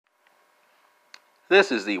This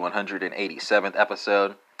is the 187th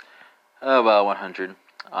episode of 100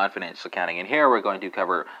 on financial accounting, and here we're going to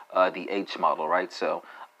cover the H model, right? So,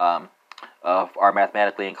 our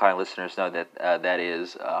mathematically inclined listeners know that that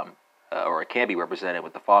is, or it can be represented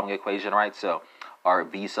with the following equation, right? So, our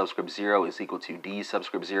V subscript 0 is equal to D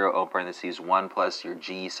subscript 0, open parentheses 1 plus your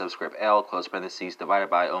G subscript L, close parentheses, divided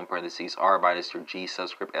by open parentheses R minus your G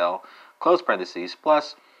subscript L, close parentheses,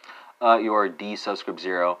 plus your D subscript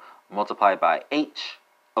 0 multiplied by H,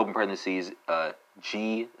 open parentheses,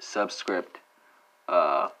 G subscript,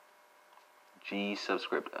 I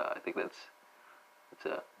think that's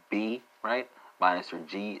a B, right? Minus your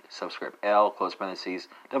G subscript L, close parentheses,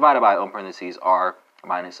 divided by open parentheses R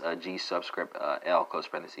minus G subscript L, close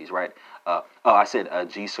parentheses, right? I said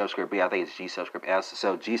G subscript B, I think it's G subscript S.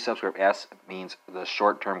 So G subscript S means the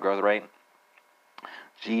short-term growth rate.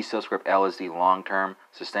 G subscript L is the long-term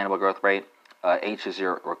sustainable growth rate. H is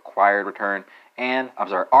your required return, and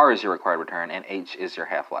R is your required return, and H is your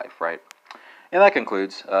half-life, right? And that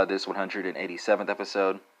concludes this 187th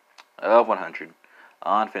episode of 100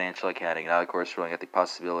 on financial accounting. Now, of course, we're looking at the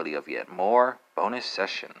possibility of yet more bonus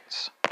sessions.